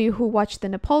any of you who watched the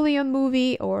Napoleon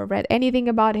movie or read anything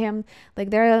about him,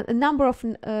 like there are a number of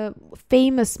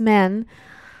famous men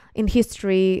in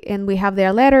history, and we have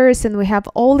their letters and we have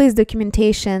all this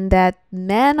documentation that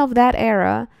men of that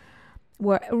era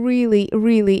were really,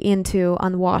 really into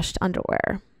unwashed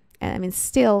underwear. And I mean,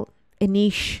 still a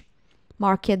niche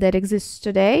market that exists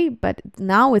today, but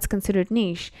now it's considered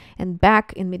niche. And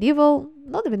back in medieval,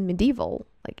 not even medieval,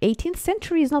 like 18th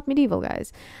century is not medieval,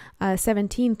 guys.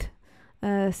 17th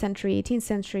century, 18th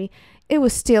century, it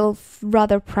was still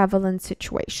rather prevalent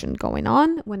situation going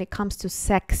on when it comes to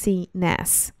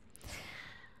sexiness.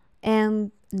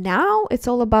 And now it's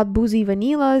all about boozy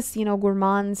vanillas,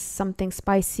 gourmands, something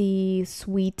spicy,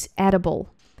 sweet, edible.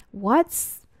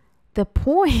 What's the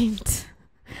point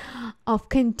of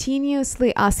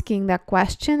continuously asking that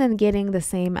question and getting the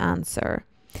same answer?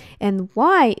 And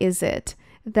why is it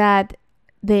that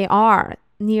they are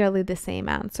nearly the same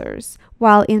answers?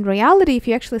 While in reality, if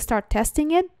you actually start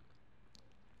testing it,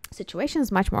 situation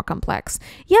is much more complex.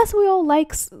 Yes, we all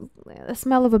like the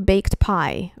smell of a baked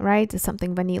pie, right? It's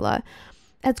something vanilla.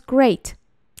 That's great.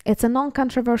 It's a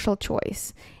non-controversial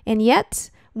choice. And yet,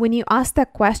 when you ask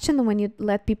that question and when you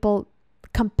let people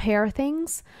compare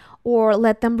things or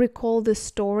let them recall the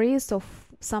stories of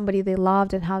somebody they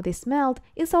loved and how they smelled,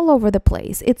 it's all over the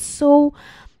place. It's so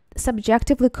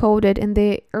subjectively coded in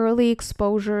the early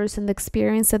exposures and the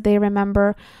experience that they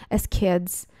remember as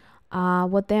kids,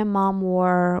 what their mom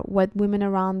wore, what women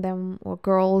around them or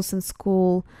girls in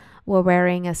school were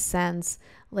wearing as scents.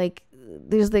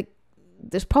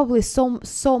 There's probably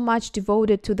so much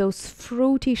devoted to those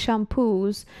fruity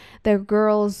shampoos that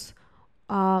girls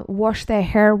wash their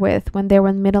hair with when they were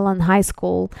in middle and high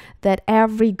school, that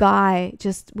every guy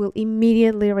just will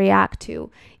immediately react to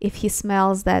if he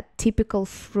smells that typical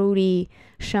fruity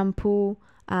shampoo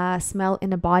smell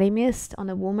in a body mist on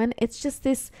a woman. It's just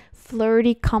this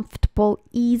flirty, comfortable,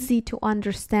 easy to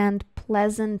understand,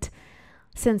 pleasant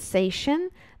sensation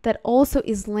that also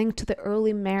is linked to the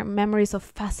early memories of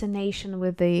fascination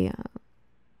with the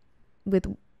with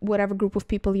whatever group of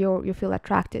people you feel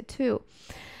attracted to.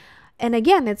 And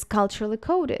again, it's culturally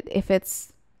coded. If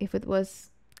it was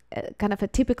kind of a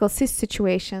typical cis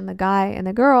situation, a guy and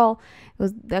a girl,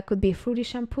 that could be fruity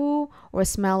shampoo or a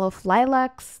smell of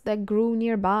lilacs that grew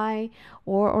nearby,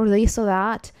 or this or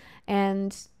that.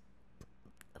 And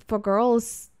for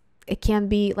girls, it can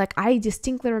be like, I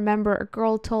distinctly remember a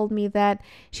girl told me that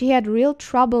she had real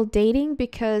trouble dating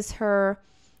because her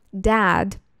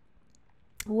dad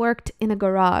worked in a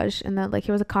garage, and then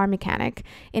he was a car mechanic,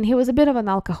 and he was a bit of an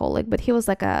alcoholic, but he was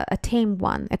like a tame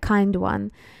one, a kind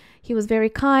one. He was very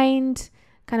kind,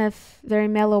 kind of very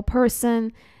mellow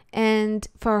person. And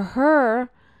for her,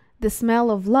 the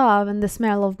smell of love and the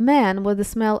smell of men was the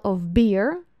smell of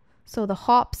beer, so the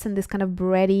hops and this kind of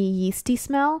bready, yeasty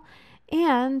smell,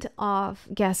 and of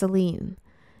gasoline.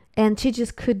 And she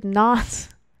just could not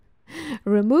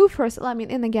remove herself. I mean,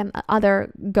 and again,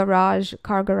 other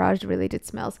car garage related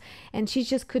smells. And she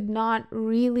just could not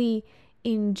really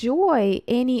enjoy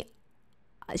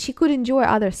she could enjoy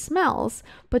other smells,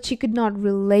 but she could not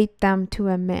relate them to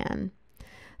a man.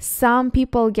 Some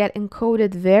people get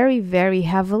encoded very, very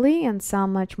heavily and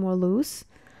some much more loose.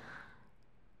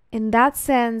 In that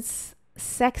sense,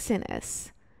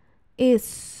 sexiness is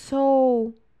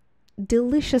so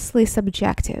deliciously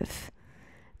subjective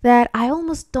that I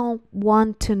almost don't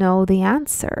want to know the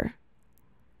answer.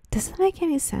 Does it make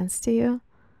any sense to you?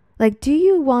 Do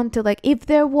you want to, if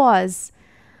there was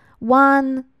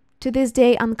one to this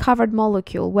day uncovered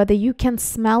molecule, whether you can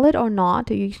smell it or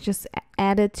not, or you can just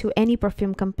add it to any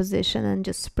perfume composition and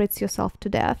just spritz yourself to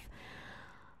death,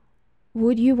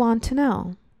 would you want to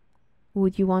know?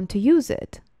 Would you want to use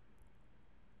it?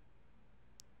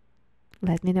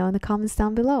 Let me know in the comments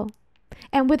down below.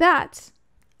 And with that,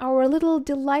 our little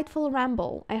delightful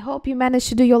ramble. I hope you managed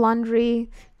to do your laundry,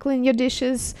 clean your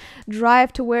dishes,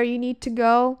 drive to where you need to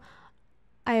go.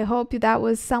 I hope that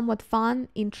was somewhat fun,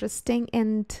 interesting,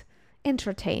 and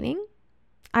entertaining.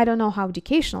 I don't know how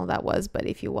educational that was, but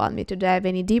if you want me to dive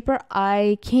any deeper,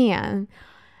 I can.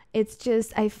 It's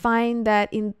just, I find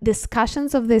that in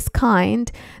discussions of this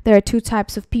kind, there are two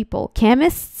types of people: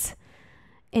 chemists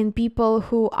and people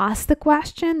who ask the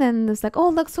question and it's like,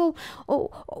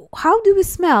 how do we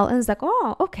smell? And it's like,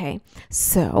 oh, okay.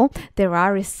 So there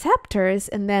are receptors,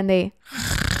 and then they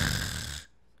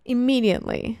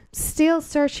immediately. Still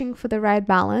searching for the right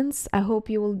balance. I hope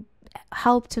you will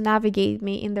help to navigate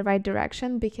me in the right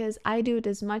direction, because I do it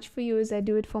as much for you as I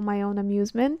do it for my own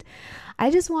amusement. I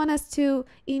just want us to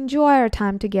enjoy our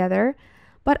time together,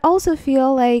 but also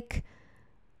feel like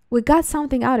we got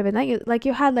something out of it. Like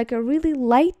you had a really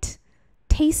light,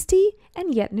 tasty,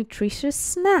 and yet nutritious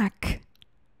snack.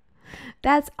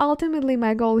 That's ultimately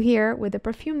my goal here with the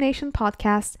Perfume Nation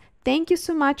podcast. Thank you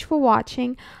so much for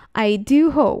watching. I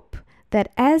do hope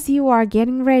that as you are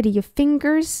getting ready, your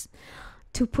fingers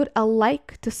to put a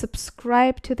like, to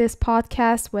subscribe to this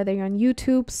podcast, whether you're on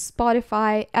YouTube,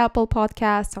 Spotify, Apple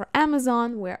Podcasts, or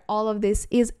Amazon, where all of this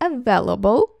is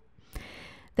available,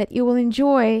 that you will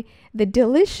enjoy the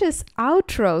delicious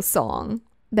outro song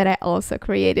that I also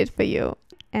created for you.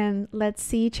 And let's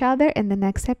see each other in the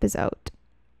next episode.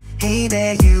 Hey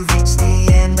there, you reached the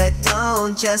end, but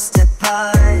don't just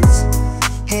depart.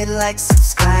 Hit like,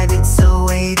 subscribe, it's a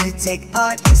way to take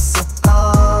part, you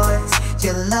support.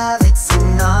 Your love, it's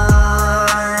an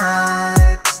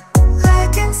art.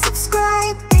 Like and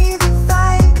subscribe, be the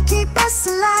vibe, keep us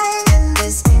alive in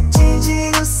this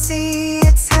digital sea,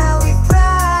 it's how we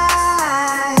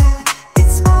ride.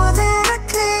 It's more than a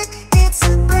click, it's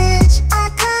a bridge, a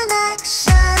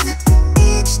connection.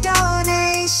 Each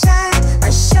donation,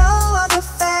 a show of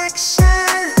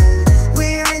affection.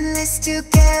 We're in this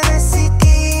together,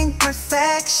 seeking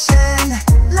perfection.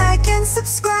 Like and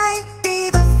subscribe, be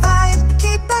the vibe,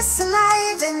 keep us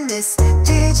alive in this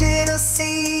digital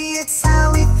sea, it's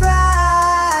how we thrive.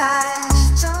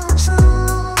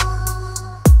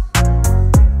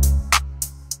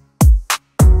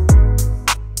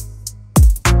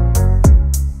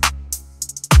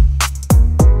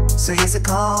 So here's a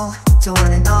call to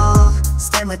one and all,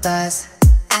 stand with us,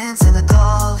 answer the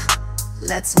call.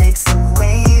 Let's make some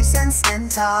waves and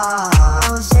stand tall,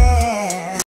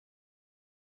 yeah.